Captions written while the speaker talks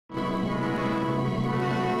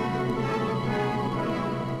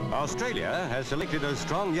Australia has selected a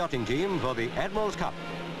strong yachting team for the Admiral's Cup.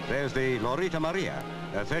 There's the Laurita Maria,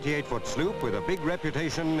 a 38-foot sloop with a big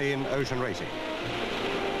reputation in ocean racing.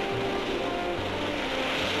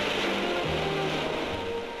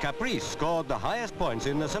 Caprice scored the highest points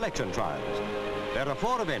in the selection trials. There are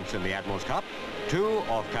 4 events in the Admiral's Cup, 2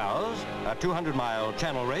 off Cowes, a 200-mile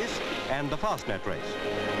channel race, and the fastnet race.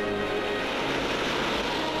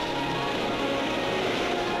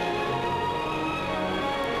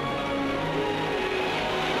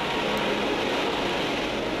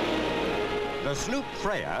 The sloop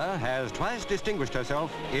Freya has twice distinguished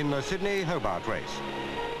herself in the Sydney-Hobart race.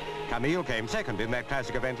 Camille came second in that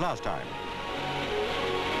classic event last time.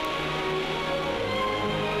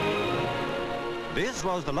 This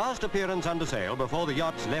was the last appearance under sail before the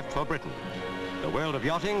yachts left for Britain. The world of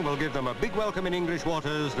yachting will give them a big welcome in English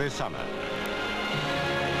waters this summer.